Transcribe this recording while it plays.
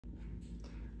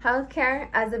Healthcare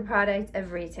as a product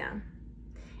of retail.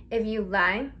 If you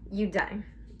lie, you die.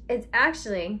 It's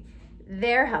actually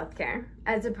their healthcare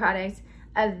as a product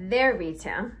of their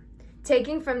retail,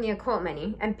 taking from the occult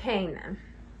money and paying them.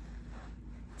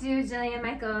 Do Jillian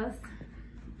Michaels.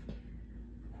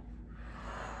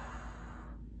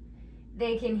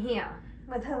 They can heal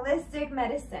with holistic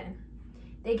medicine.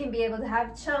 They can be able to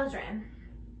have children,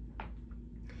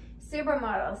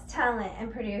 supermodels, talent,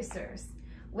 and producers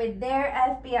with their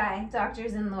FBI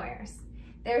doctors and lawyers,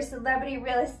 their celebrity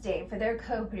real estate for their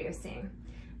co-producing,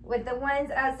 with the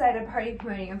ones outside of party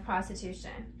promoting and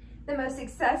prostitution, the most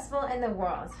successful in the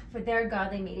world for their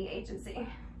godly media agency.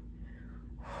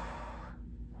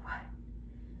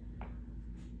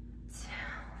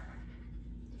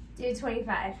 Do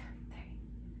 25.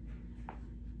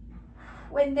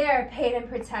 When they're paid and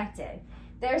protected,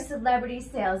 their celebrity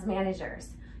sales managers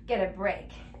get a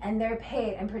break and they're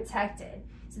paid and protected.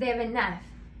 So they have enough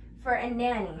for a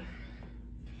nanny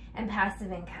and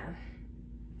passive income.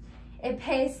 It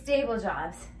pays stable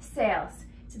jobs, sales,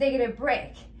 so they get a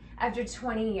break after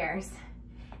 20 years,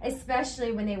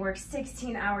 especially when they work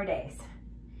 16-hour days.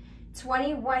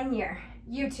 21-year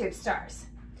YouTube stars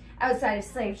outside of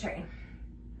slave trade.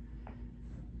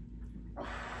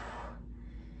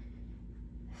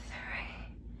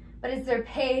 But it's their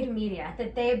paid media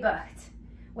that they booked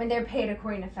when they're paid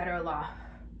according to federal law.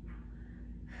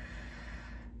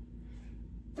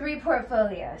 3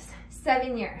 portfolios,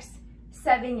 7 years,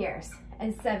 7 years,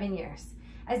 and 7 years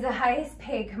as the highest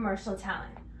paid commercial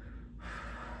talent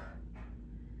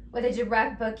with a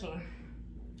direct booking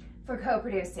for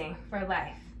co-producing for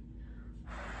life.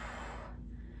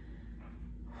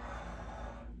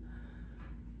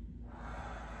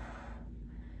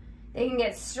 They can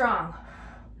get strong,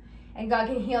 and God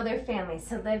can heal their families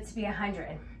to live to be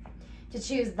 100, to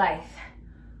choose life.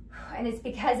 And it's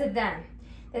because of them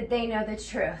that they know the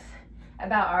truth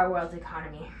about our world's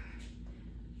economy.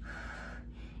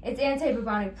 It's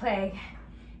anti-bubonic plague,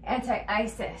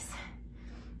 anti-ISIS,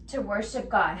 to worship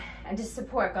God and to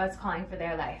support God's calling for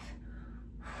their life.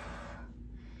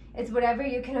 It's whatever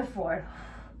you can afford.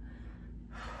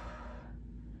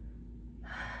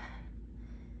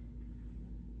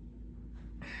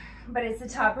 But it's the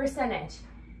top percentage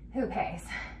who pays.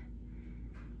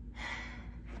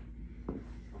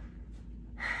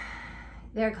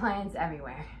 There are clients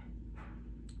everywhere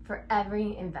for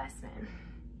every investment.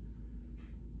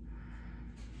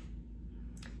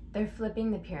 They're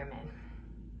flipping the pyramid.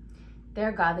 They're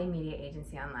a godly media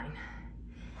agency online.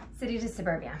 City to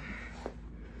suburbia.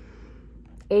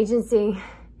 Agency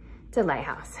to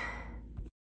lighthouse.